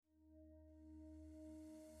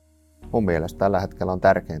Mun mielestä tällä hetkellä on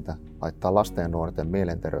tärkeintä laittaa lasten ja nuorten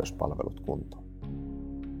mielenterveyspalvelut kuntoon.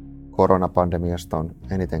 Koronapandemiasta on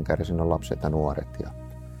eniten kärsinyt lapset ja nuoret ja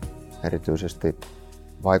erityisesti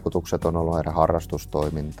vaikutukset on ollut heidän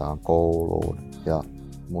harrastustoimintaan, kouluun ja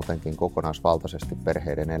muutenkin kokonaisvaltaisesti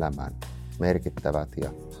perheiden elämään merkittävät ja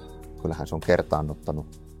kyllähän se on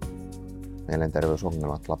kertaannuttanut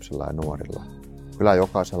mielenterveysongelmat lapsilla ja nuorilla. Kyllä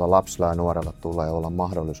jokaisella lapsella ja nuorella tulee olla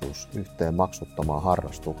mahdollisuus yhteen maksuttomaan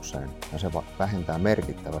harrastukseen ja se vähentää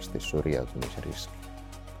merkittävästi syrjäytymisen riskiä.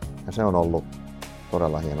 Ja se on ollut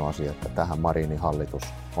todella hieno asia, että tähän Marinin hallitus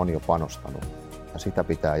on jo panostanut ja sitä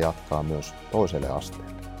pitää jatkaa myös toiselle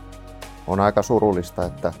asteelle. On aika surullista,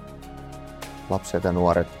 että lapset ja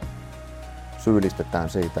nuoret syyllistetään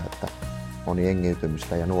siitä, että on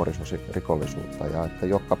jengiytymistä ja nuorisorikollisuutta ja että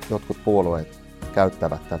jotkut puolueet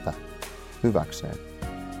käyttävät tätä hyväkseen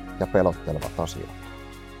ja pelottelevat asiaa.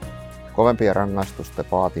 Kovempien rangaistusten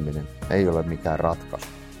vaatiminen ei ole mikään ratkaisu,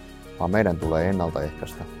 vaan meidän tulee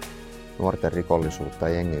ennaltaehkäistä nuorten rikollisuutta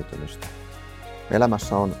ja jengiytymistä.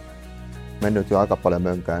 Elämässä on mennyt jo aika paljon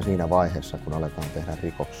mönkään siinä vaiheessa, kun aletaan tehdä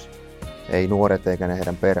rikoksia. Ei nuoret eikä ne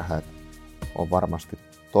heidän perheet ole varmasti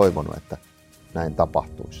toivonut, että näin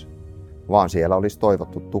tapahtuisi, vaan siellä olisi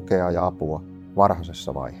toivottu tukea ja apua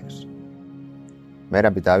varhaisessa vaiheessa.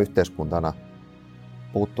 Meidän pitää yhteiskuntana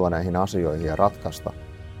puuttua näihin asioihin ja ratkaista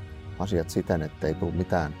asiat siten, ettei tule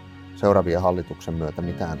mitään seuraavien hallituksen myötä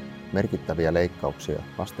mitään merkittäviä leikkauksia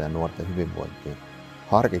lasten ja nuorten hyvinvointiin.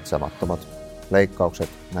 Harkitsemattomat leikkaukset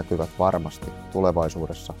näkyvät varmasti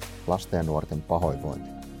tulevaisuudessa lasten ja nuorten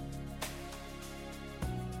pahoinvointiin.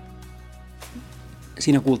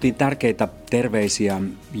 Siinä kuultiin tärkeitä terveisiä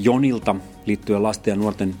Jonilta liittyen lasten ja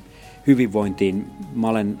nuorten hyvinvointiin. Mä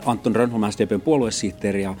olen Anton Rönnholm, SDP:n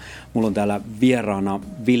puoluesihteeri ja mulla on täällä vieraana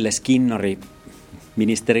Ville Skinnari,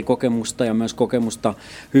 ministerikokemusta ja myös kokemusta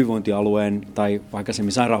hyvinvointialueen tai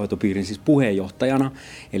aikaisemmin sairaanhoitopiirin siis puheenjohtajana,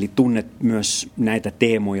 eli tunnet myös näitä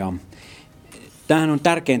teemoja. Tämähän on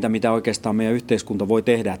tärkeintä, mitä oikeastaan meidän yhteiskunta voi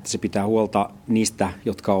tehdä, että se pitää huolta niistä,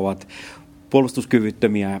 jotka ovat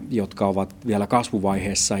puolustuskyvyttömiä, jotka ovat vielä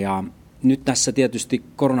kasvuvaiheessa. Ja nyt tässä tietysti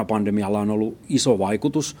koronapandemialla on ollut iso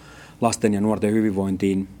vaikutus lasten ja nuorten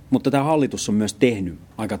hyvinvointiin, mutta tämä hallitus on myös tehnyt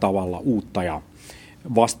aika tavalla uutta ja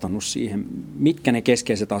vastannut siihen. Mitkä ne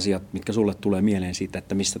keskeiset asiat, mitkä sulle tulee mieleen siitä,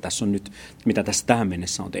 että mistä tässä on nyt, mitä tässä tähän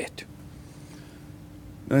mennessä on tehty?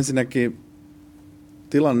 No ensinnäkin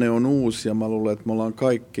tilanne on uusi ja mä luulen, että me ollaan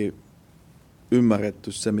kaikki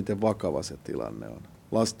ymmärretty se, miten vakava se tilanne on.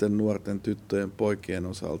 Lasten, nuorten, tyttöjen, poikien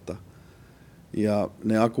osalta. Ja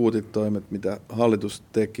ne akuutit toimet, mitä hallitus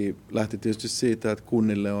teki, lähti tietysti siitä, että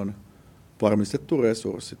kunnille on varmistettu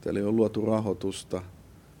resurssit, eli on luotu rahoitusta,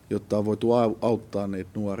 jotta on voitu auttaa niitä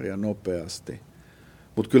nuoria nopeasti.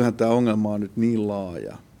 Mutta kyllähän tämä ongelma on nyt niin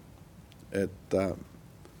laaja, että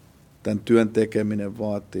tämän työn tekeminen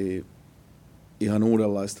vaatii ihan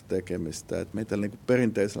uudenlaista tekemistä. Et meitä niin kuin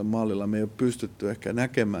perinteisellä mallilla me ei ole pystytty ehkä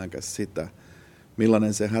näkemäänkään sitä,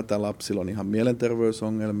 millainen se hätä lapsilla on ihan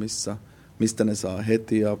mielenterveysongelmissa, mistä ne saa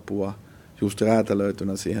heti apua, just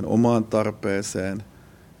räätälöitynä siihen omaan tarpeeseen.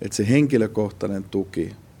 Että se henkilökohtainen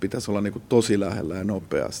tuki pitäisi olla niin kuin tosi lähellä ja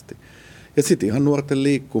nopeasti. Ja sitten ihan nuorten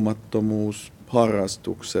liikkumattomuus,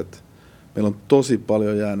 harrastukset. Meillä on tosi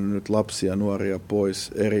paljon jäänyt nyt lapsia ja nuoria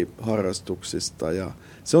pois eri harrastuksista ja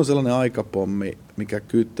se on sellainen aikapommi, mikä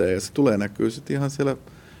kytee ja se tulee näkyä sitten ihan siellä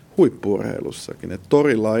huippu-urheilussakin. Et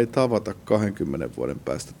torilla ei tavata 20 vuoden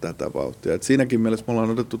päästä tätä vauhtia. Et siinäkin mielessä me ollaan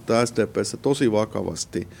otettu tämä SDP:ssä tosi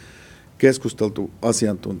vakavasti, keskusteltu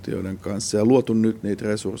asiantuntijoiden kanssa ja luotu nyt niitä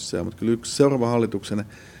resursseja, mutta kyllä yksi seuraava hallituksen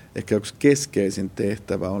ehkä yksi keskeisin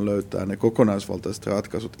tehtävä on löytää ne kokonaisvaltaiset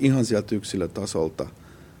ratkaisut ihan sieltä yksilötasolta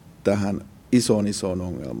tähän isoon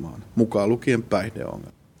ongelmaan, mukaan lukien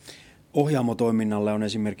päihdeongelma. Ohjaamotoiminnalle on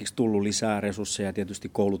esimerkiksi tullut lisää resursseja tietysti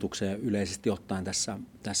koulutukseen yleisesti ottaen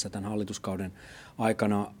tässä tämän hallituskauden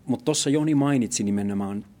aikana, mutta tuossa Joni mainitsi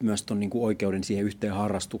nimenomaan myös tuon niin oikeuden siihen yhteen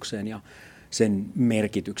harrastukseen ja sen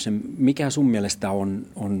merkityksen. Mikä sun mielestä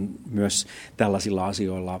on myös tällaisilla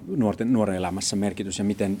asioilla nuoren elämässä merkitys ja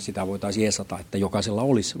miten sitä voitaisiin esata, että jokaisella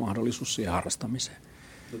olisi mahdollisuus siihen harrastamiseen?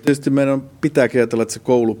 No tietysti meidän pitää ajatella, että se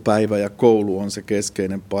koulupäivä ja koulu on se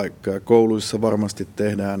keskeinen paikka. Ja kouluissa varmasti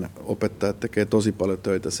opettajat tekee tosi paljon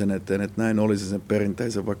töitä sen eteen, että näin olisi sen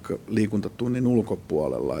perinteisen vaikka liikuntatunnin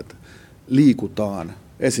ulkopuolella, että liikutaan.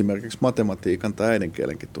 Esimerkiksi matematiikan tai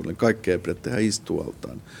äidinkielenkin tunnin, kaikkea ei pidä tehdä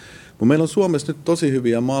istualtaan. Mutta meillä on Suomessa nyt tosi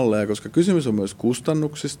hyviä malleja, koska kysymys on myös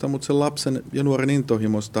kustannuksista, mutta sen lapsen ja nuoren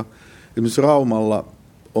intohimosta. Esimerkiksi Raumalla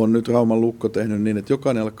on nyt Rauman lukko tehnyt niin, että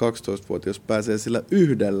jokainen alle 12-vuotias pääsee sillä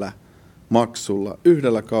yhdellä maksulla,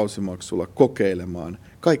 yhdellä kausimaksulla kokeilemaan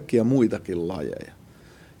kaikkia muitakin lajeja.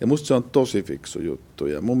 Ja musta se on tosi fiksu juttu.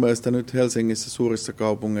 Ja mun mielestä nyt Helsingissä, suurissa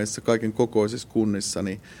kaupungeissa, kaiken kokoisissa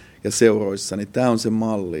kunnissani ja seuroissani, tämä on se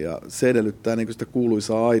malli. Ja se edellyttää niin sitä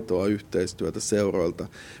kuuluisaa aitoa yhteistyötä seuroilta.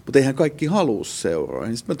 Mutta eihän kaikki halua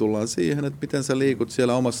seuroihin. Sitten me tullaan siihen, että miten sä liikut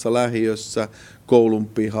siellä omassa lähiössä, koulun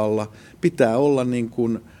pihalla. Pitää olla niin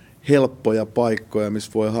kuin helppoja paikkoja,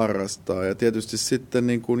 missä voi harrastaa. Ja tietysti sitten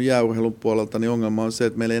niin kuin jääurheilun puolelta niin ongelma on se,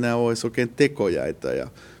 että meillä ei enää ole edes oikein tekojäitä. Ja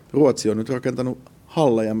Ruotsi on nyt rakentanut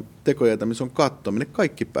halleja, tekojäitä, missä on katto, minne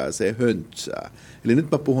kaikki pääsee höntsää. Eli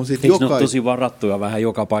nyt mä puhun siitä ne ole tosi varattuja vähän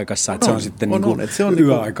joka paikassa, että se on sitten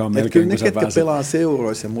yöaikaan melkein, kyllä ne, ketkä pelaa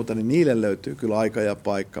seuroissa ja muuta, niin niille löytyy kyllä aika ja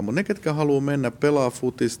paikka. Mutta ne, ketkä haluaa mennä, pelaa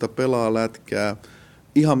futista, pelaa lätkää,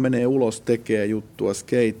 ihan menee ulos, tekee juttua,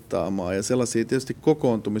 skeittaamaan ja sellaisia tietysti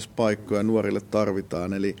kokoontumispaikkoja nuorille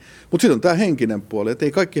tarvitaan. Mutta sitten on tämä henkinen puoli, että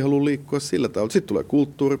ei kaikki halua liikkua sillä tavalla. Sitten tulee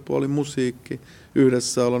kulttuuripuoli, musiikki,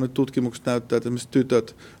 yhdessä olla. Nyt tutkimukset näyttää, että esimerkiksi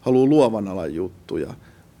tytöt haluaa luovan alan juttuja,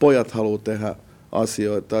 pojat haluaa tehdä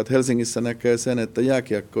asioita. Et Helsingissä näkee sen, että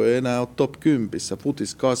jääkiekko ei enää ole top 10,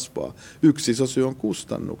 futis kasvaa. Yksi iso syy on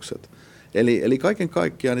kustannukset. Eli kaiken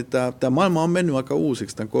kaikkiaan niin tämä maailma on mennyt aika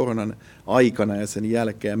uusiksi tämän koronan aikana ja sen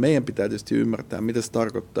jälkeen. Meidän pitää tietysti ymmärtää, mitä se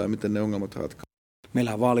tarkoittaa ja miten ne ongelmat ratkaistaan.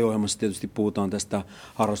 Meillähän vaaliohjelmassa tietysti puhutaan tästä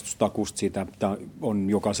harrastustakusta, siitä, että on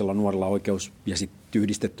jokaisella nuorella oikeus ja sitten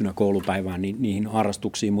yhdistettynä koulupäivään niihin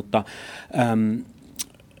harrastuksiin, mutta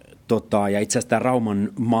ja itse asiassa tämä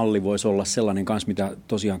Rauman malli voisi olla sellainen kanssa, mitä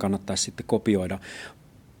tosiaan kannattaisi sitten kopioida.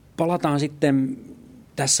 Palataan sitten.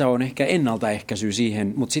 Tässä on ehkä ennaltaehkäisy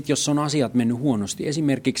siihen, mutta sitten jos on asiat mennyt huonosti,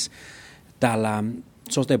 esimerkiksi täällä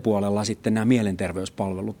sote-puolella sitten nämä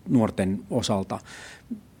mielenterveyspalvelut nuorten osalta,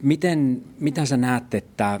 mitä sä näet,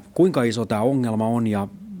 että kuinka iso tämä ongelma on ja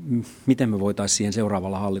miten me voitaisiin siihen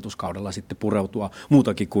seuraavalla hallituskaudella sitten pureutua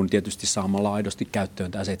muutakin kuin tietysti saamalla aidosti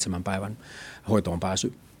käyttöön tämä 7 päivän hoitoon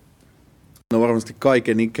pääsy? No varmasti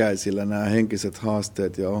kaiken ikäisillä nämä henkiset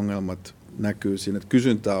haasteet ja ongelmat näkyy siinä, että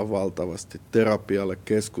kysyntää on valtavasti terapialle,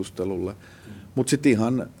 keskustelulle, mutta sitten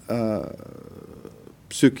ihan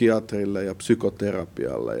psykiatrille ja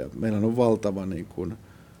psykoterapialle. Ja meillä on valtava niin kun,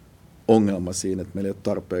 ongelma siinä, että meillä ei ole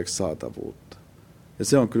tarpeeksi saatavuutta. Ja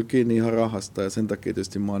se on kyllä kiinni ihan rahasta ja sen takia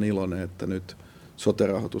tietysti mä oon iloinen, että nyt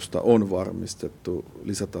sote-rahoitusta on varmistettu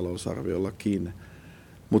lisätalousarviollakin.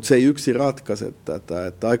 Mutta se ei yksin ratkaise tätä,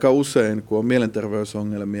 että aika usein, kun on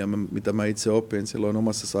mielenterveysongelmia, mitä mä itse opin silloin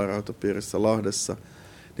omassa sairaanhoitopiirissä Lahdessa,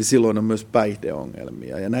 niin silloin on myös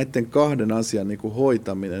päihdeongelmia. Ja näiden kahden asian niin kuin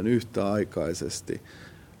hoitaminen yhtäaikaisesti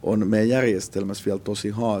on meidän järjestelmässä vielä tosi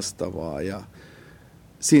haastavaa. Ja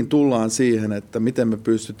siinä tullaan siihen, että miten me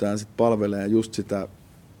pystytään sit palvelemaan just sitä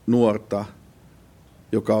nuorta,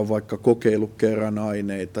 joka on vaikka kokeillut kerran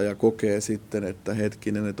aineita ja kokee sitten, että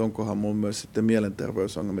hetkinen, että onkohan mun myös sitten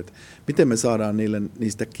mielenterveysongelmia. Miten me saadaan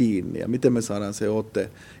niistä kiinni ja miten me saadaan se ote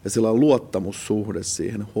ja sillä on luottamussuhde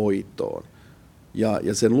siihen hoitoon.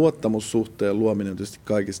 Ja sen luottamussuhteen luominen on tietysti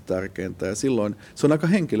kaikista tärkeintä ja silloin se on aika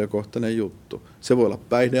henkilökohtainen juttu. Se voi olla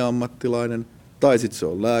päihdeammattilainen tai sitten se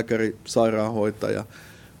on lääkäri, sairaanhoitaja,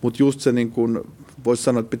 mutta just se niin kuin voisi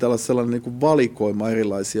sanoa, että pitää olla sellainen niin kuin valikoima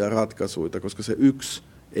erilaisia ratkaisuja, koska se yksi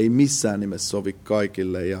ei missään nimessä sovi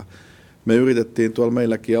kaikille. Ja me yritettiin tuolla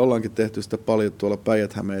meilläkin ja ollaankin tehty sitä paljon tuolla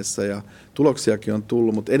Päijät-Hämeessä ja tuloksiakin on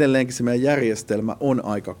tullut, mutta edelleenkin se meidän järjestelmä on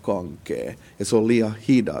aika kankea ja se on liian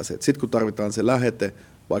hidas. Sitten kun tarvitaan se lähete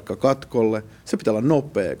vaikka katkolle, se pitää olla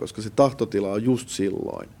nopea, koska se tahtotila on just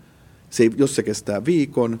silloin. Jos se kestää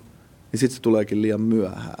viikon, niin sitten se tuleekin liian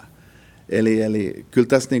myöhään. Eli kyllä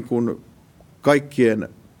tässä niin kuin kaikkien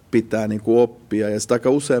pitää niin kuin oppia ja sitä aika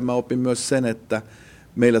usein mä opin myös sen, että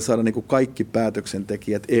meillä saadaan niin kuin kaikki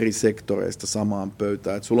päätöksentekijät eri sektoreista samaan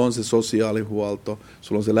pöytään. Et sulla on se sosiaalihuolto,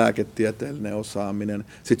 sulla on se lääketieteellinen osaaminen,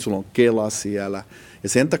 sitten sulla on Kela siellä. Ja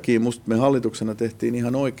sen takia musta me hallituksena tehtiin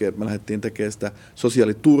ihan oikein, että me lähdettiin tekemään sitä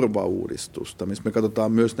sosiaaliturvauudistusta, missä me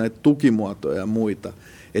katsotaan myös näitä tukimuotoja ja muita.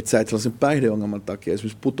 Että sä et sellaisen päihdeongelman takia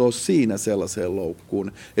esimerkiksi putoa siinä sellaiseen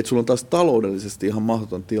loukkuun, että sulla on taas taloudellisesti ihan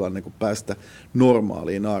mahdoton tilanne, kun päästä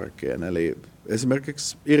normaaliin arkeen. Eli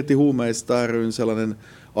esimerkiksi Irti huumeista ry:n sellainen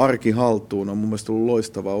arki haltuun on mun mielestä ollut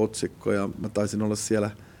loistava otsikko ja mä taisin olla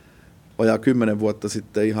siellä vajaa 10 vuotta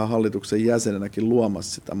sitten ihan hallituksen jäsenenäkin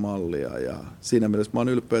luomassa sitä mallia ja siinä mielessä mä oon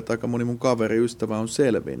ylpeä, että aika moni mun kaveri, ystävä on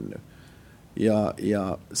selvinnyt.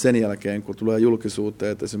 Ja sen jälkeen, kun tulee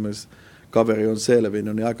julkisuuteen, että esimerkiksi kaveri on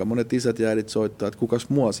selvinnyt, niin aika monet isät ja äidit soittaa, että kukas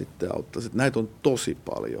mua sitten auttaisi. Näitä on tosi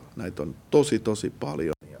paljon, näitä on tosi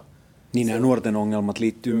paljon. Niin nämä nuorten ongelmat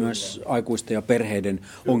liittyy myös aikuisten ja perheiden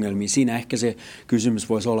ongelmiin. Siinä ehkä se kysymys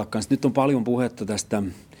voisi olla kanssa. Nyt on paljon puhetta tästä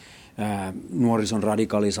nuorison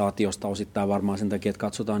radikalisaatiosta osittain varmaan sen takia, että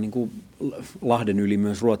katsotaan niin kuin Lahden yli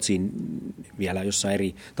myös Ruotsiin vielä jossain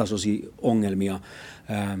eri tasoisia ongelmia,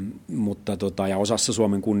 mutta ja osassa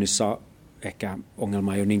Suomen kunnissa ehkä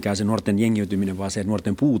ongelma ei ole niinkään se nuorten jengiytyminen, vaan se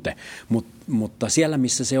nuorten puute, mutta siellä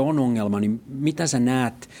missä se on ongelma, niin mitä sä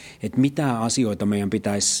näet, että mitä asioita meidän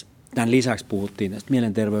pitäisi, tämän lisäksi puhuttiin tästä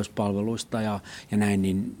mielenterveyspalveluista ja näin,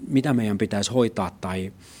 niin mitä meidän pitäisi hoitaa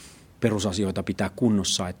tai perusasioita pitää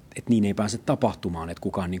kunnossa, että niin ei pääse tapahtumaan, että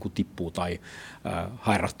kukaan niin kuin tippuu tai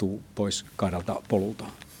hairahtuu pois kaidalta polulta?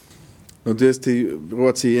 No tietysti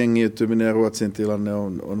Ruotsin jengiytyminen ja Ruotsin tilanne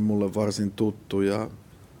on mulle varsin tuttu ja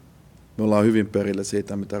me ollaan hyvin perillä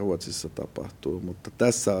siitä, mitä Ruotsissa tapahtuu, mutta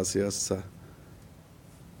tässä asiassa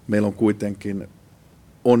meillä on kuitenkin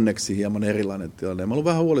onneksi hieman erilainen tilanne. Mä olen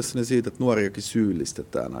vähän huolissani siitä, että nuoriakin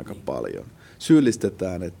syyllistetään aika paljon.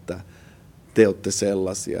 Syyllistetään, että te olette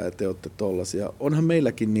sellaisia ja te olette tollaisia. Onhan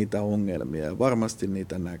meilläkin niitä ongelmia ja varmasti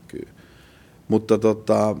niitä näkyy. Mutta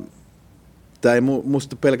tämä ei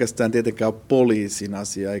musta pelkästään tietenkään ole poliisin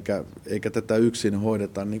asia, eikä tätä yksin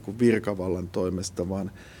hoideta niin kuin virkavallan toimesta,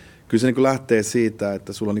 vaan kyllä se niin kuin lähtee siitä,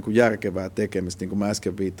 että sulla on niin kuin järkevää tekemistä, niin kuin mä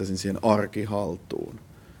äsken viittasin siihen arkihaltuun.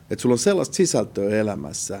 Että sulla on sellaista sisältöä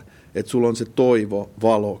elämässä, että sulla on se toivo,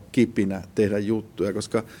 valo, kipinä tehdä juttuja,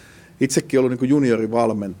 koska itsekin ollut niin kuin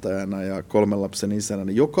juniorivalmentajana ja 3 lapsen isänä,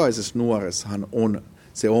 niin jokaisessa nuoressahan on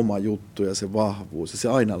se oma juttu ja se vahvuus ja se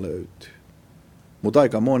aina löytyy. Mutta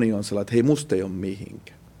aika moni on sellainen, että hei, musta ei ole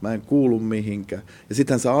mihinkään. Mä en kuulu mihinkään. Ja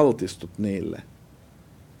sitten sä altistut niille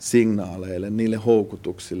signaaleille, niille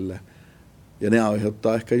houkutuksille. Ja ne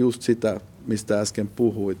aiheuttaa ehkä just sitä, mistä äsken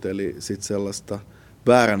puhuit, eli sitten sellaista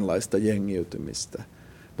vääränlaista jengiytymistä.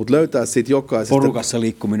 Mutta löytää siitä jokaisesta... Porukassa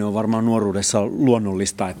liikkuminen on varmaan nuoruudessa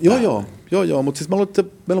luonnollista. Että... Joo, mutta siis mä luulen, että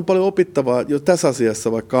meillä on paljon opittavaa jo tässä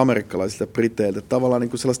asiassa vaikka amerikkalaisilta briteiltä. Tavallaan niin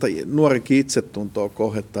kuin sellaista nuorikin itsetuntoa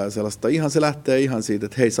kohdettaa ja sellaista, se lähtee ihan siitä,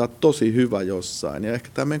 että hei, sä oot tosi hyvä jossain. Ja ehkä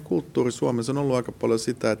tämä meidän kulttuuri Suomessa on ollut aika paljon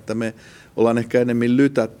sitä, että me ollaan ehkä enemmän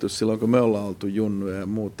lytätty silloin, kun me ollaan oltu junnuja ja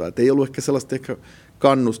muuta. Että ei ollut ehkä sellaista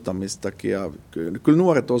kannustamistakin. Ja kyllä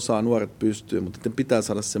nuoret osaa, nuoret pystyy, mutta ne pitää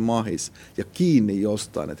saada se mahis ja kiinni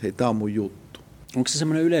jostain, että hei, tää on mun juttu. Onko se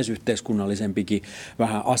semmoinen yleisyhteiskunnallisempikin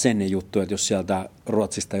vähän asennejuttu, että jos sieltä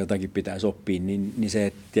Ruotsista jotakin pitäisi oppia, niin se,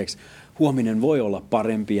 että tiiäks, huominen voi olla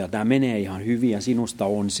parempi ja tämä menee ihan hyvin ja sinusta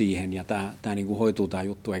on siihen ja tämä niin kuin hoituu tämä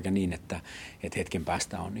juttu, eikä niin, että hetken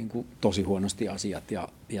päästä on niin kuin tosi huonosti asiat ja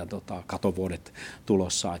katovuodet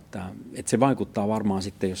tulossa. Että se vaikuttaa varmaan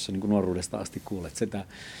sitten, jos sä niin kuin nuoruudesta asti kuulet sitä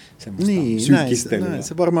semmoista synkistelyä. Näin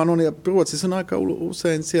se varmaan on ja Ruotsissa on aika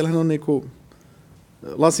usein, siellähän on niin kuin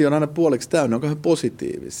lasi on aina puoliksi täynnä, on kauhean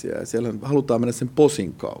positiivisia ja siellä halutaan mennä sen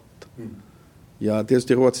posin kautta. Ja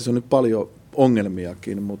tietysti Ruotsissa on nyt paljon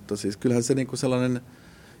ongelmiakin, mutta siis kyllähän se niinku sellainen,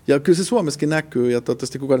 ja kyllä se Suomessakin näkyy, ja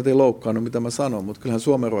toivottavasti kukaan ei loukkaannut, mitä mä sanon, mutta kyllähän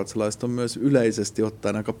suomenruotsalaiset on myös yleisesti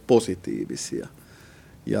ottaen aika positiivisia.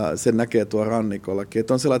 Ja sen näkee tuo rannikollakin,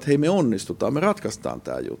 että on sellainen, että hei, me onnistutaan, me ratkaistaan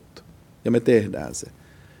tämä juttu, ja me tehdään se.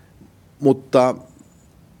 Mutta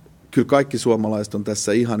kyllä kaikki suomalaiset on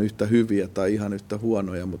tässä ihan yhtä hyviä tai ihan yhtä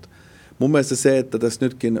huonoja, mutta mun mielestä se, että tässä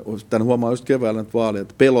nytkin, tämän huomaa just keväällä nyt vaalia,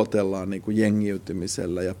 että pelotellaan niin kuin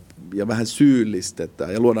jengiytymisellä ja vähän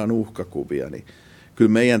syyllistetään ja luodaan uhkakuvia, niin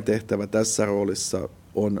kyllä meidän tehtävä tässä roolissa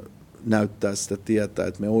on näyttää sitä tietää,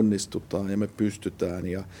 että me onnistutaan ja me pystytään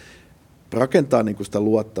ja rakentaa niin kuin sitä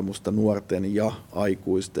luottamusta nuorten ja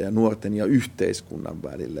aikuisten ja nuorten ja yhteiskunnan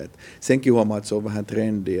välille. Et senkin huomaa, että se on vähän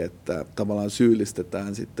trendi, että tavallaan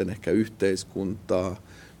syyllistetään sitten ehkä yhteiskuntaa,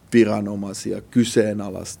 viranomaisia,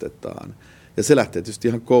 kyseenalaistetaan. Ja se lähtee tietysti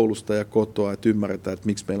ihan koulusta ja kotoa, että ymmärretään, että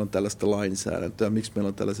miksi meillä on tällaista lainsäädäntöä, miksi meillä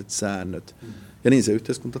on tällaiset säännöt. Ja niin se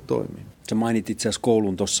yhteiskunta toimii. Sä mainit itse asiassa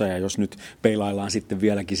koulun tuossa, ja jos nyt peilaillaan sitten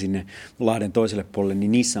vieläkin sinne Lahden toiselle puolelle,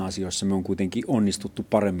 niin niissä asioissa me on kuitenkin onnistuttu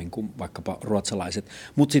paremmin kuin vaikkapa ruotsalaiset.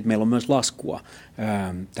 Mutta sitten meillä on myös laskua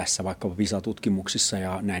tässä vaikkapa PISA-tutkimuksissa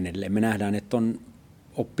ja näin edelleen. Me nähdään, että on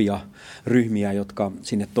oppijaryhmiä, jotka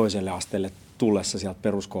sinne toiselle asteelle tullessa sieltä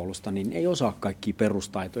peruskoulusta, niin ei osaa kaikkia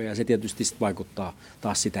perustaitoja, ja se tietysti vaikuttaa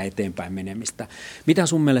taas sitä eteenpäin menemistä. Mitä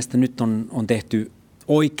sun mielestä nyt on tehty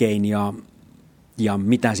oikein, ja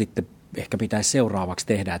mitä sitten ehkä pitäisi seuraavaksi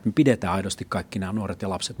tehdä, että me pidetään aidosti kaikki nämä nuoret ja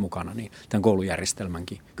lapset mukana niin tämän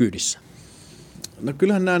koulujärjestelmänkin kyydissä? No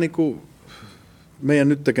kyllähän nämä meidän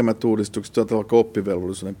nyt tekemät uudistukset, ajatellaan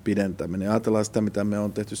oppivelvollisuuden pidentäminen, ja ajatellaan sitä, mitä me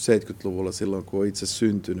on tehty 70-luvulla silloin, kun on itse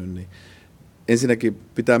syntynyt, niin ensinnäkin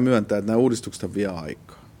pitää myöntää, että nämä uudistukset vie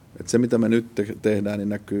aikaa. Että se, mitä me nyt tehdään, niin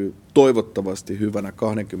näkyy toivottavasti hyvänä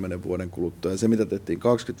 20 vuoden kuluttua. Ja se, mitä tehtiin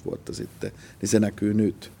 20 vuotta sitten, niin se näkyy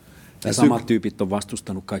nyt. Ja samat tyypit on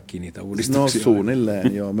vastustanut kaikki niitä uudistuksia. No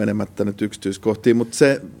suunnilleen, joo, menemättä nyt yksityiskohtiin.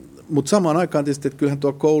 Mutta samaan aikaan tietysti, että kyllähän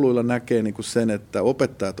tuo kouluilla näkee niinku sen, että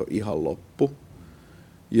opettajat on ihan loppu.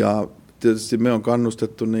 Ja tietysti me on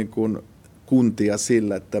kannustettu niinku kuntia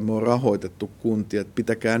sillä, että me on rahoitettu kuntia, että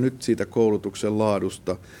pitäkää nyt siitä koulutuksen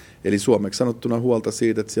laadusta. Eli suomeksi sanottuna huolta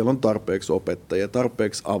siitä, että siellä on tarpeeksi opettajia,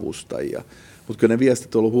 tarpeeksi avustajia. Mutta kyllä ne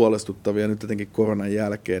viestit on ollut huolestuttavia nyt jotenkin koronan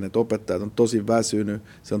jälkeen, että opettajat on tosi väsynyt,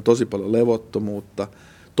 se on tosi paljon levottomuutta.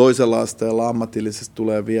 Toisella asteella ammatillisesti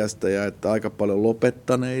tulee viestejä, että aika paljon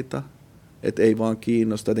lopettaneita, että ei vaan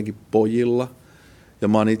kiinnosta, etenkin pojilla. Ja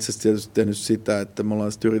mä oon itse asiassa tietysti tehnyt sitä, että me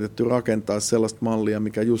ollaan sitten yritetty rakentaa sellaista mallia,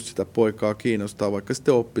 mikä just sitä poikaa kiinnostaa, vaikka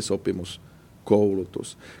sitten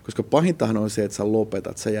oppisopimuskoulutus. Koska pahintahan on se, että sä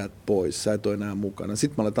lopetat, sä jäät pois, sä et ole enää mukana.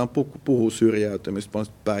 Sitten me aletaan puhua syrjäytymistä,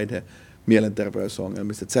 päihde,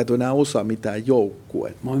 mielenterveysongelmista, että sä et ole enää osaa mitään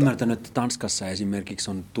joukkuetta. Mä oon ymmärtänyt, että Tanskassa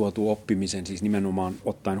esimerkiksi on tuotu oppimisen, siis nimenomaan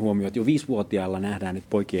ottaen huomioon, että jo 5-vuotiailla nähdään nyt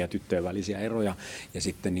poikien ja tyttöjen välisiä eroja, ja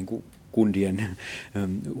sitten niin kuin kundien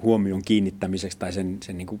huomion kiinnittämiseksi tai sen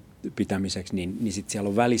niin kuin pitämiseksi, niin sitten siellä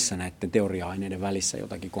on välissä näiden teoria-aineiden välissä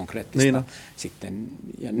jotakin konkreettista. Niin. Sitten,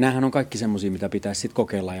 ja näähän on kaikki semmoisia, mitä pitäisi sitten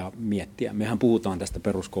kokeilla ja miettiä. Mehän puhutaan tästä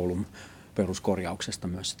peruskoulun peruskorjauksesta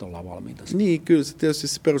myös, että ollaan valmiita. Niin, kyllä se tietysti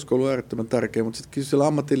se peruskoulu on äärettömän tärkeä, mutta sitten kyllä siellä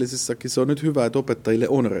ammatillisessakin se on nyt hyvä, että opettajille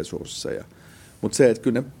on resursseja. Mutta se, että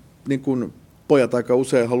kyllä ne niin kun pojat aika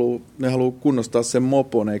usein haluaa kunnostaa sen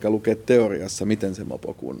mopon, eikä lukea teoriassa, miten se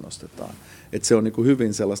mopo kunnostetaan. Että se on niin kuin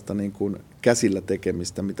hyvin sellaista niin kuin käsillä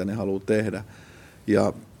tekemistä, mitä ne haluaa tehdä.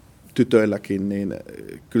 Ja tytöilläkin, niin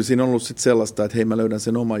kyllä siinä on ollut sit sellaista, että hei, mä löydän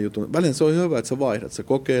sen oman jutun. Välillä se on hyvä, että sä vaihdat, sä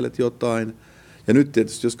kokeilet jotain. Ja nyt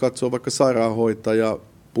tietysti, jos katsoo vaikka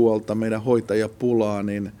sairaanhoitajapuolta, meidän hoitajapulaa,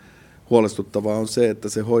 niin huolestuttavaa on se, että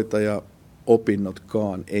se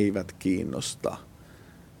hoitajaopinnotkaan eivät kiinnosta.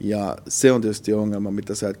 Ja se on tietysti ongelma,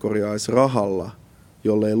 mitä sä et korjaa edes rahalla,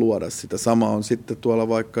 jollei luoda sitä. Sama on sitten tuolla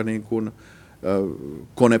vaikka niin kuin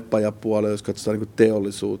konepajapuolella, jos katsotaan niin kuin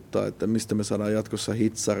teollisuutta, että mistä me saadaan jatkossa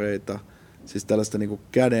hitsareita, siis tällaista niin kuin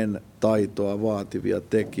käden taitoa vaativia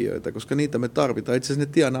tekijöitä, koska niitä me tarvitaan. Itse asiassa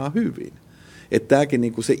ne tienaa hyvin. Että tämäkin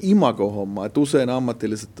niin kuin se imago-homma, että usein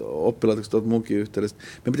ammatilliset oppilaitokset ovat munkin yhteydessä,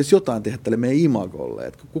 me pitäisi jotain tehdä tälle meidän imagolle,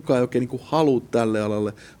 että kukaan ei oikein niin kuin halua tälle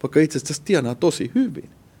alalle, vaikka itse asiassa tästä tienaa tosi hyvin.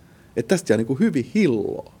 Että tästä jää niin kuin hyvin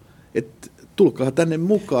hilloa. Että tulkaa tänne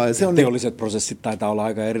mukaan. Ja se on teolliset prosessit taitaa olla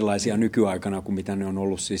aika erilaisia nykyaikana kuin mitä ne on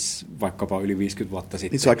ollut siis vaikkapa yli 50 vuotta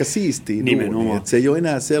sitten. Niin se on aika siistiä duunia. Että se ei ole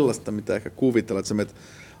enää sellaista, mitä ehkä kuvitella, että sä menet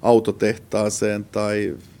autotehtaaseen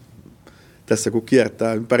tai tässä kun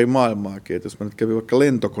kiertää ympäri maailmaakin, että jos mä nyt kävin vaikka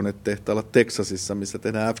lentokonetehtaalla Teksasissa, missä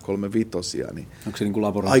tehdään F-35, niin onko se niin kuin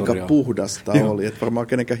laboratorio? Aika puhdasta oli, että varmaan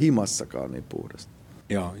kenenkään himassakaan niin puhdasta.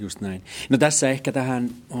 Joo, just näin. No tässä ehkä tähän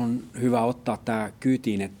on hyvä ottaa tämä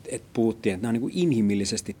kyytiin, että puhuttiin, että nämä on niin kuin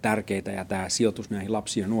inhimillisesti tärkeitä ja tämä sijoitus näihin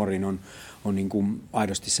lapsiin ja nuoriin on niin kuin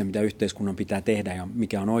aidosti se, mitä yhteiskunnan pitää tehdä ja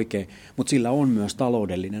mikä on oikein, mutta sillä on myös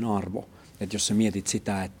taloudellinen arvo. Että jos sä mietit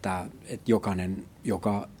sitä, että jokainen,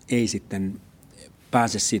 joka ei sitten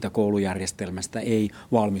pääse siitä koulujärjestelmästä, ei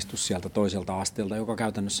valmistu sieltä toiselta asteelta, joka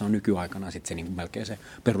käytännössä on nykyaikana sitten se niin kuin melkein se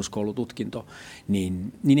peruskoulututkinto,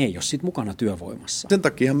 niin ei ole sitten mukana työvoimassa. Sen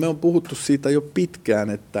takia me on puhuttu siitä jo pitkään,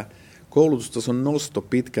 että koulutustason nosto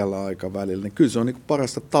pitkällä aikavälillä, niin kyllä se on niin kuin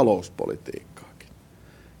parasta talouspolitiikkaakin.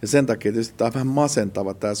 Ja sen takia tietysti tämä on vähän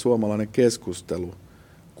masentava tämä suomalainen keskustelu,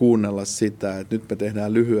 kuunnella sitä, että nyt me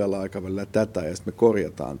tehdään lyhyellä aikavälillä tätä ja sitten me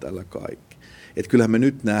korjataan tällä kaikki. Että kyllähän me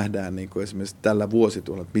nyt nähdään niin kuin esimerkiksi tällä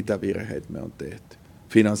vuosituhannella, mitä virheitä me on tehty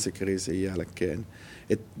finanssikriisin jälkeen.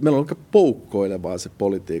 Että meillä on aika poukkoilevaa se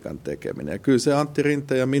politiikan tekeminen. Ja kyllä se Antti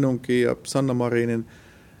Rinteen ja minunkin ja Sanna Marinin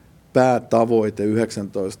päätavoite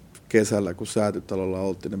 19 kesällä, kun Säätytalolla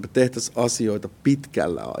oltiin, niin me tehtäisiin asioita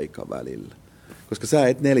pitkällä aikavälillä. Koska sä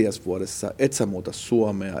et 4 vuodessa, et sä muuta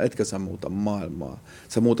Suomea, etkä sä muuta maailmaa.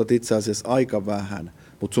 Sä muutat itse asiassa aika vähän,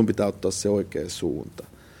 mutta sun pitää ottaa se oikea suunta.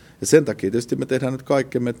 Ja sen takia tietysti me tehdään nyt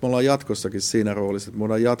kaikkemme, että me ollaan jatkossakin siinä roolissa, että me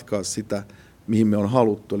voidaan jatkaa sitä, mihin me on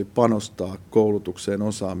haluttu, eli panostaa koulutukseen,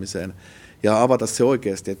 osaamiseen ja avata se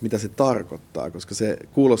oikeasti, että mitä se tarkoittaa, koska se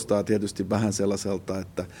kuulostaa tietysti vähän sellaiselta,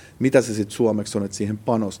 että mitä se sitten suomeksi on, että siihen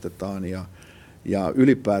panostetaan ja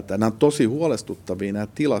ylipäätään nämä on tosi huolestuttavia nämä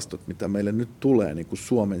tilastot, mitä meille nyt tulee niin kuin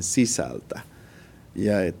Suomen sisältä.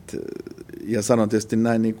 Ja sanon tietysti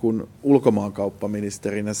näin niin kuin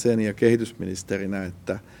ulkomaankauppaministerinä sen ja kehitysministerinä,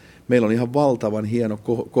 että meillä on ihan valtavan hieno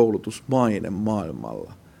koulutusmaine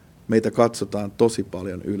maailmalla. Meitä katsotaan tosi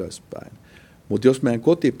paljon ylöspäin. Mutta jos meidän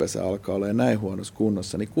kotipesä alkaa olla näin huonossa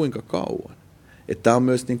kunnossa, niin kuinka kauan? Että on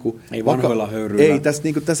myös niinku ei vanhoilla höyryillä. Ei,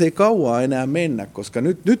 tässä ei kauaa enää mennä, koska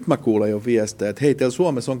nyt mä kuulen jo viestejä, että hei, teillä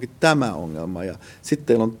Suomessa onkin tämä ongelma ja sitten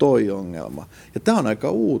teillä on toi ongelma. Ja tämä on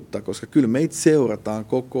aika uutta, koska kyllä meitä seurataan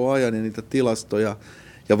koko ajan ja niitä tilastoja.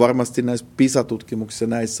 Ja varmasti näissä PISA-tutkimuksissa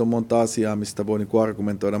näissä on monta asiaa, mistä voi niinku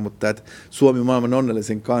argumentoida, mutta että Suomi on maailman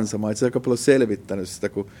onnellisen kansa. Mä itse aika paljon selvittänyt sitä,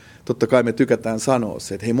 kun totta kai me tykätään sanoa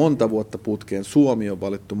se, että hei, monta vuotta putkeen Suomi on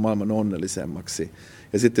valittu maailman onnellisemmaksi.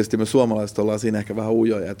 Ja sitten tietysti me suomalaiset ollaan siinä ehkä vähän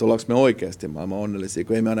ujoja, että ollaanko me oikeasti maailman onnellisia,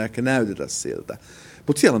 kun ei me aina ehkä näytetä siltä.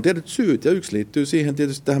 Mutta siellä on tietyt syyt, ja yksi liittyy siihen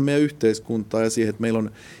tietysti tähän meidän yhteiskuntaan ja siihen, että meillä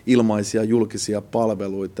on ilmaisia julkisia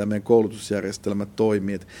palveluita ja meidän koulutusjärjestelmä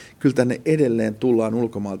toimii. Et kyllä tänne edelleen tullaan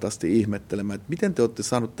ulkomailta asti ihmettelemään, että miten te olette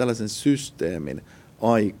saanut tällaisen systeemin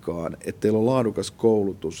aikaan, että teillä on laadukas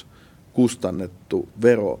koulutus kustannettu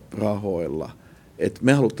verorahoilla, että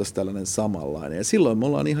me haluttaisiin tällainen samanlainen. Ja silloin me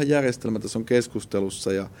ollaan ihan järjestelmätason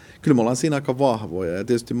keskustelussa ja kyllä me ollaan siinä aika vahvoja. Ja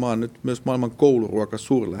tietysti mä oon nyt myös maailman kouluruoka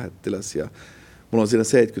suurlähettiläs ja mulla on siinä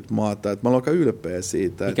 70 maata, että mä olen aika ylpeä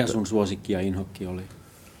siitä. Mikä sun suosikki ja inhokki oli?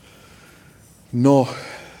 No,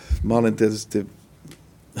 mä olen tietysti,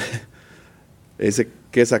 ei se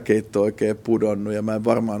kesäkeitto oikein pudonnut ja mä en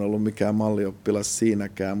varmaan ollut mikään mallioppilas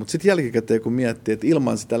siinäkään. Mutta sitten jälkikäteen kun miettii, että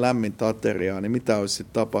ilman sitä lämmintä ateriaa, niin mitä olisi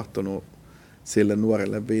sitten tapahtunut sille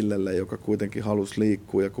nuorelle Villelle, joka kuitenkin halusi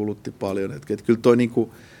liikkua ja kulutti paljon. Että kyllä toi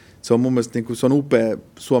niinku, se on mun mielestä niin kuin, se on upea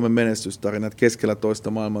Suomen menestystarina, että keskellä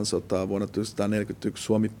toista maailmansotaa vuonna 1941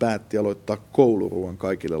 Suomi päätti aloittaa kouluruuan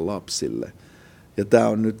kaikille lapsille. Ja tämä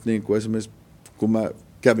on nyt niin kuin esimerkiksi, kun mä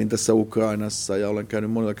kävin tässä Ukrainassa ja olen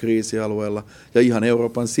käynyt monilla kriisialueilla ja ihan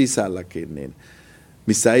Euroopan sisälläkin, niin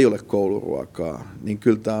missä ei ole kouluruokaa, niin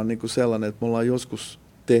kyllä tämä on niin kuin sellainen, että me ollaan joskus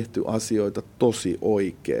tehty asioita tosi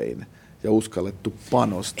oikein ja uskallettu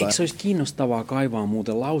panostaa. Eikö se olisi kiinnostavaa kaivaa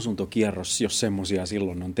muuten lausuntokierros, jos semmoisia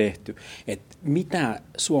silloin on tehty? Että mitä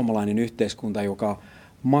suomalainen yhteiskunta, joka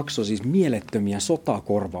maksoi siis mielettömiä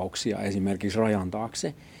sotakorvauksia esimerkiksi rajan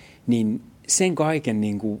taakse, niin sen kaiken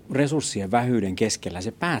niin kuin resurssien vähyyden keskellä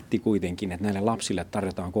se päätti kuitenkin, että näille lapsille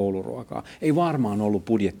tarjotaan kouluruokaa. Ei varmaan ollut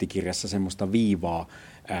budjettikirjassa semmoista viivaa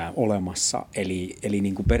olemassa, eli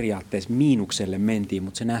niin kuin periaatteessa miinukselle mentiin,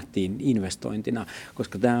 mutta se nähtiin investointina,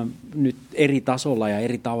 koska tämä nyt eri tasolla ja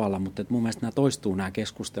eri tavalla, mutta mun mielestä nämä toistuu nämä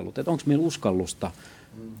keskustelut, että onko meillä uskallusta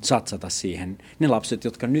satsata siihen. Ne lapset,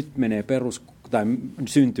 jotka nyt menee tai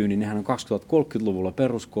syntyy, niin nehän on 2030-luvulla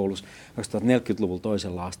peruskoulussa, 2040-luvulla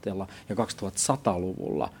toisella asteella ja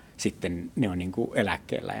 2100-luvulla sitten ne on niin kuin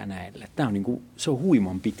eläkkeellä ja näille. Tämä on niin kuin, se on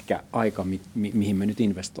huiman pitkä aika, mihin me nyt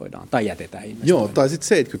investoidaan tai jätetään investoidaan. Joo, tai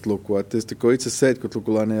sitten 70-lukua. Tietysti kun itse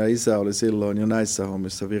 70-lukulainen ja isä oli silloin jo näissä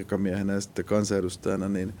hommissa virkamiehenä ja sitten kansanedustajana,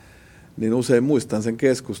 niin usein muistan sen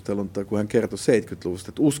keskustelun, kun hän kertoi 70-luvusta,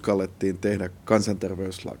 että uskallettiin tehdä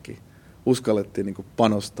kansanterveyslaki. Uskallettiin niin kuin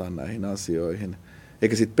panostaa näihin asioihin,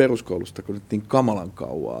 eikä siitä peruskoulusta, kun nyt niin kamalan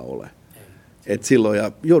kauaa ole. Et silloin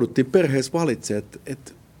ja jouduttiin perheessä valitsemaan,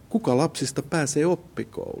 että kuka lapsista pääsee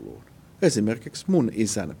oppikouluun. Esimerkiksi mun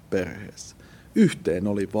isän perheessä. Yhteen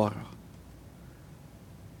oli varaa.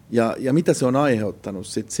 Ja mitä se on aiheuttanut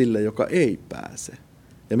sit sille, joka ei pääse?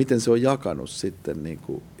 Ja miten se on jakanut sitten niin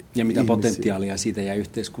kuin ja mitä ihmisiä. Potentiaalia siitä ja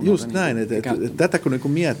yhteiskunnalta. Just näin, että tätä kun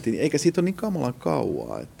niin miettii, niin eikä siitä ole niin kamalan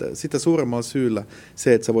kauaa. Että sitä suuremmalla syyllä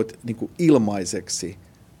se, että sä voit niin kuin ilmaiseksi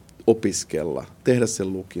opiskella, tehdä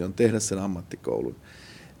sen lukion, tehdä sen ammattikoulun,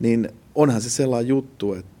 niin onhan se sellainen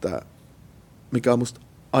juttu, että mikä on musta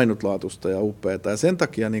ainutlaatuista ja upeata. Ja sen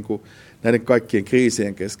takia niin kuin näiden kaikkien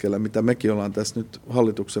kriisien keskellä, mitä mekin ollaan tässä nyt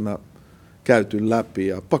hallituksena käyty läpi,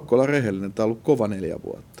 ja pakko olla rehellinen, tämä on ollut kova 4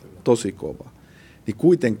 vuotta, tosi kova. Niin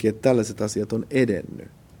kuitenkin, että tällaiset asiat on edennyt,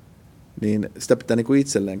 niin sitä pitää niin kuin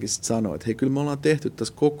itselleenkin sanoa, että hei, kyllä me ollaan tehty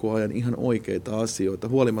tässä koko ajan ihan oikeita asioita,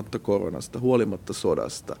 huolimatta koronasta, huolimatta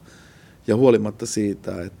sodasta ja huolimatta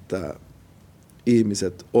siitä, että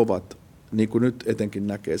ihmiset ovat, niin kuin nyt etenkin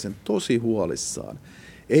näkee sen, tosi huolissaan.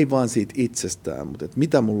 Ei vaan siitä itsestään, mutta että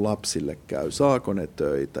mitä mun lapsille käy, saako ne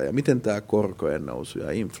töitä ja miten tämä korkojen nousu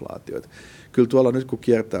ja inflaatio. Kyllä tuolla nyt kun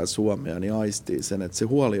kiertää Suomea, niin aistii sen, että se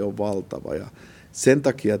huoli on valtava ja sen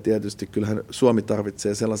takia tietysti kyllähän Suomi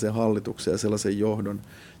tarvitsee sellaisen hallituksen ja sellaisen johdon,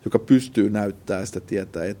 joka pystyy näyttämään sitä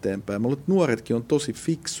tietä eteenpäin. Mä luulen, että nuoretkin on tosi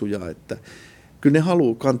fiksuja, että kyllä ne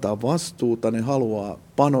haluaa kantaa vastuuta, ne haluaa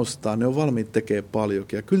panostaa, ne on valmiit tekemään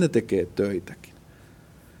paljonkin ja kyllä ne tekee töitäkin.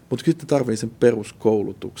 Mutta kyllä ne tarvitsee sen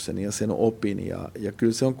peruskoulutuksen ja sen opin ja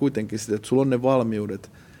kyllä se on kuitenkin sitä, että sulla on ne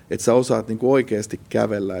valmiudet, että sä osaat niinku oikeasti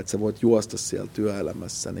kävellä, että sä voit juosta siellä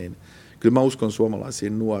työelämässä, niin kyllä mä uskon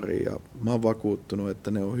suomalaisiin nuoriin ja mä oon vakuuttunut,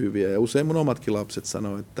 että ne on hyviä. Ja usein mun omatkin lapset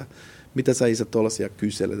sanoo, että mitä sä isä tuollaisia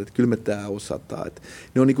kyselet, että kyllä me tää osataan. Että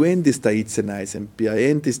ne on niin kuin entistä itsenäisempiä,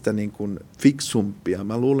 entistä niin kuin fiksumpia.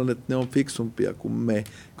 Mä luulen, että ne on fiksumpia kuin me,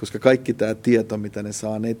 koska kaikki tämä tieto, mitä ne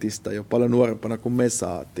saa netistä, jo paljon nuorempana kuin me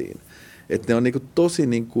saatiin. Että ne on niin kuin tosi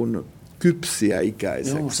niin kuin kypsiä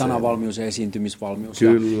ikäiseksi. Joo, sanavalmius ja esiintymisvalmius.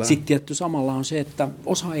 Kyllä. Sitten tietty samalla on se, että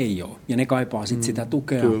osa ei ole. Ja ne kaipaa sitten sitä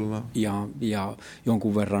tukea ja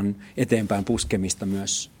jonkun verran eteenpäin puskemista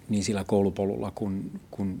myös niin sillä koulupolulla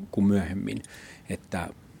kuin myöhemmin. Mutta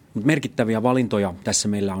merkittäviä valintoja tässä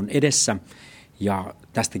meillä on edessä ja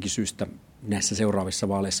tästäkin syystä näissä seuraavissa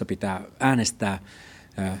vaaleissa pitää äänestää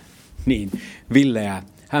niin Villeä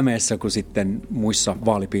Hämeessä kuin sitten muissa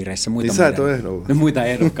vaalipiireissä. Muita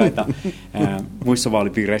ehdokkaita. Muissa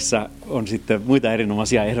vaalipiireissä on sitten muita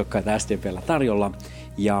erinomaisia ehdokkaita SDP:llä tarjolla.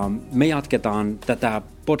 Ja me jatketaan tätä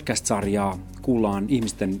podcast-sarjaa, kuullaan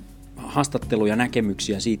ihmisten haastatteluja,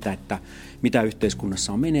 näkemyksiä siitä, että mitä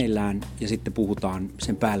yhteiskunnassa on meneillään, ja sitten puhutaan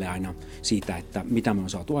sen päälle aina siitä, että mitä me on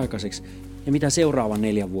saatu aikaiseksi, ja mitä seuraavan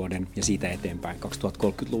 4 vuoden ja siitä eteenpäin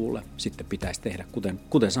 2030-luvulle sitten pitäisi tehdä.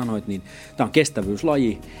 Kuten sanoit, niin tämä on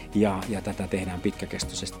kestävyyslaji, ja tätä tehdään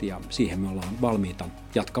pitkäkestoisesti, ja siihen me ollaan valmiita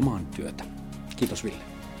jatkamaan työtä. Kiitos Ville.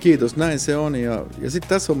 Kiitos, näin se on. Ja sitten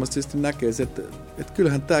tässä hommassa tietysti näkee se, että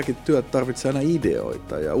kyllähän tämäkin työ tarvitsee aina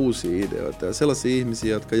ideoita ja uusia ideoita ja sellaisia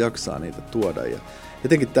ihmisiä, jotka jaksaa niitä tuoda. Ja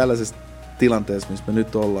etenkin tällaisessa tilanteessa, missä me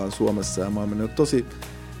nyt ollaan Suomessa ja maailmassa, niin on tosi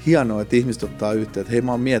hienoa, että ihmiset ottaa yhteen, että hei,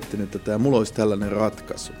 mä oon miettinyt tätä ja mulla olisi tällainen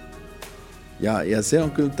ratkaisu. Ja se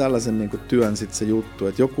on kyllä tällaisen niin kuin työn sitten se juttu,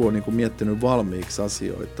 että joku on niin kuin miettinyt valmiiksi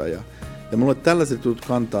asioita ja mulle tällaiset jutut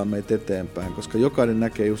kantaa meitä eteenpäin, koska jokainen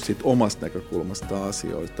näkee just siitä omasta näkökulmasta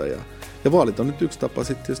asioita. Ja vaalit on nyt yksi tapa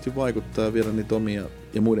sitten tietysti vaikuttaa ja viedä niitä omia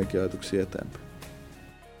ja muidenkin ajatuksia eteenpäin.